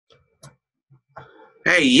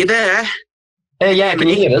Hey, you there? Hey, yeah, Hear can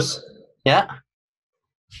you me? hear us? Yeah.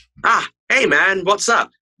 Hey man, what's up?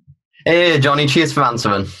 Hey, Johnny, cheers for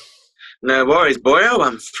answering. No worries, boyo.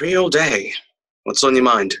 I'm free all day. What's on your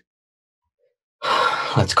mind?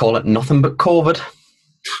 Let's call it nothing but COVID.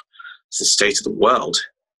 It's the state of the world.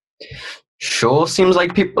 Sure seems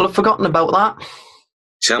like people have forgotten about that.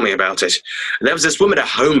 Tell me about it. There was this woman at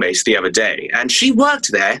home base the other day, and she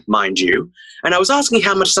worked there, mind you, and I was asking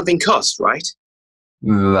how much something cost, right?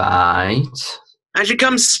 Right. And she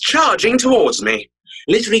comes charging towards me.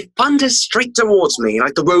 Literally thunders straight towards me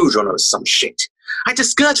like the Roadrunner or some shit. I had to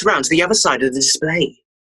skirt around to the other side of the display.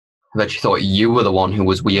 I bet you thought you were the one who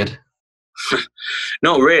was weird.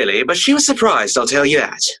 Not really, but she was surprised, I'll tell you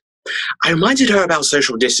that. I reminded her about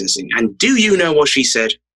social distancing, and do you know what she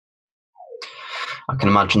said? I can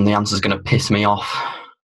imagine the answer's going to piss me off.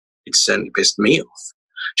 It certainly pissed me off.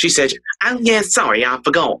 She said, "Oh yeah, sorry, I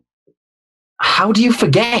forgot." How do you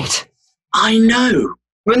forget? I know.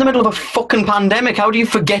 We're in the middle of a fucking pandemic. How do you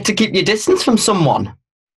forget to keep your distance from someone?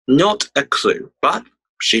 Not a clue, but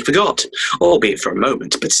she forgot, albeit for a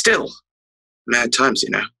moment, but still. Mad times,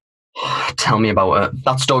 you know. Tell me about it.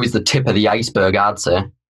 That story's the tip of the iceberg, I'd say.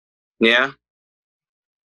 Yeah?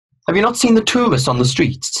 Have you not seen the tourists on the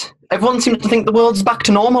streets? Everyone seems to think the world's back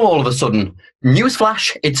to normal all of a sudden.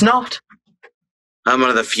 Newsflash, it's not. I'm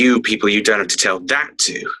one of the few people you don't have to tell that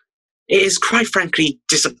to. It is quite frankly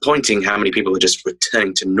disappointing how many people are just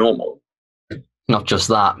returning to normal. Not just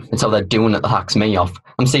that, it's how they're doing it that hacks me off.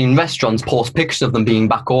 I'm seeing restaurants post pictures of them being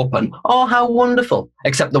back open. Oh, how wonderful.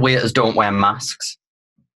 Except the waiters don't wear masks.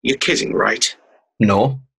 You're kidding, right?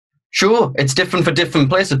 No. Sure, it's different for different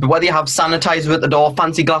places, but whether you have sanitizer at the door,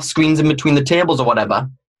 fancy glass screens in between the tables or whatever,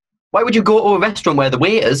 why would you go to a restaurant where the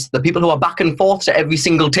waiters, the people who are back and forth to every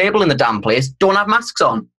single table in the damn place, don't have masks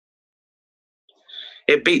on?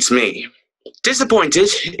 It beats me. Disappointed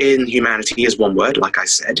in humanity is one word, like I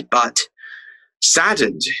said, but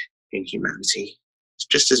saddened in humanity is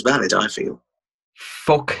just as valid, I feel.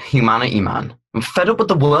 Fuck humanity, man. I'm fed up with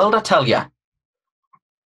the world, I tell ya.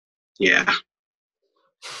 Yeah.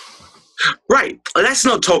 Right, let's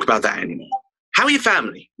not talk about that anymore. How are your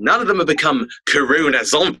family? None of them have become corona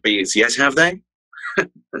zombies yet, have they?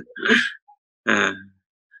 uh,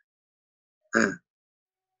 uh,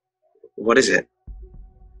 what is it?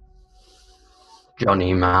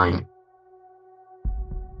 Johnny, my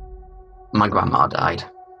grandma died.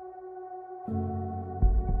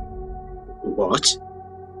 What?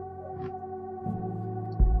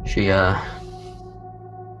 She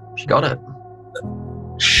got it.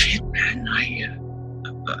 Shit, man,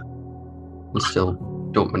 We still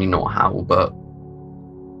don't really know how, but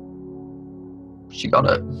she got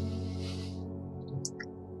it.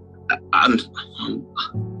 I'm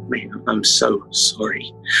so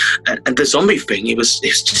sorry. And the zombie thing, it was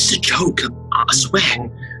just a joke. I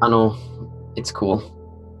swear. I know. It's cool.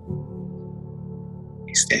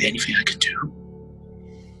 Is there anything I can do?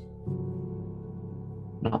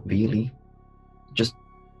 Not really. Just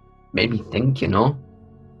made me think, about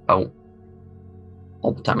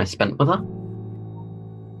all the time I spent with her.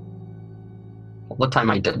 All the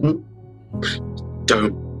time I didn't.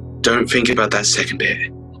 Don't think about that second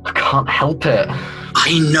bit. I can't help it.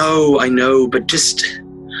 I know, but just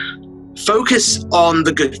focus on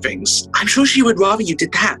the good things. I'm sure she would rather you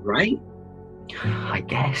did that, right? I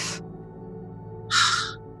guess.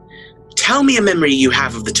 Tell me a memory you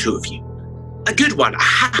have of the two of you. A good one, a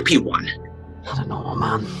happy one. I don't know,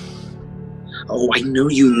 man. Oh, I know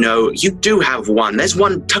you know. You do have one. There's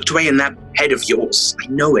one tucked away in that head of yours. I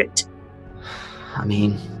know it. I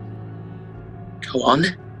mean... Go on.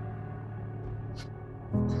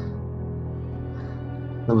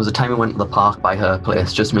 There was a time we went to the park by her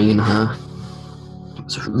place, just me and her. It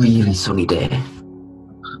was a really sunny day.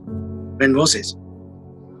 When was it?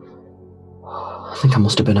 I think I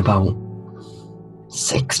must have been about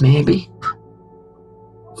 6, maybe.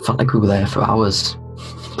 Felt like we were there for hours.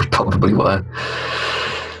 We probably were.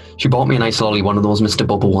 She bought me a nice lolly, one of those Mr.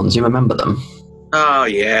 Bubble ones. You remember them? Oh,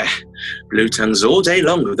 yeah. Blue tongues all day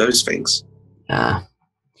long with those things. Yeah.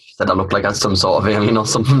 She said I looked like I had some sort of alien or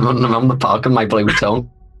something running around the park with my blue tongue.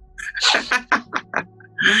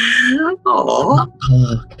 Oh. That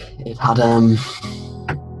park, it had,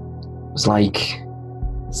 it was like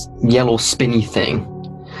this yellow spinny thing.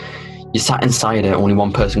 You sat inside it, only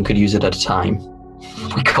one person could use it at a time.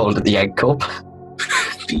 We called it the egg cup.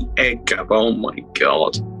 The egg cup, oh my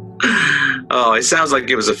god. Oh, it sounds like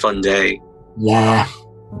it was a fun day. Yeah.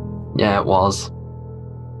 Yeah, it was.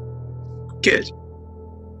 Good.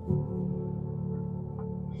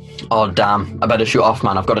 Oh, damn. I better shoot off,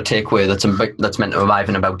 man. I've got a takeaway that's meant to arrive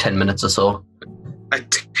in about 10 minutes or so. A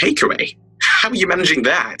takeaway? How are you managing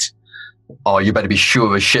that? Oh, you better be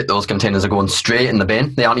sure as shit those containers are going straight in the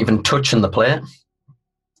bin. They aren't even touching the plate.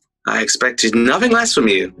 I expected nothing less from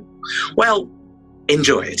you. Well,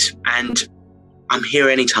 enjoy it, and I'm here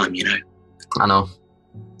anytime, you know. I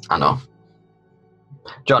know.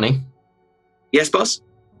 Johnny? Yes, boss?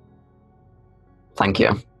 Thank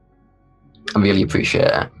you. I really appreciate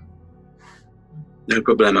it. No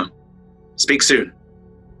problemo. Speak soon.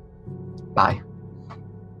 Bye.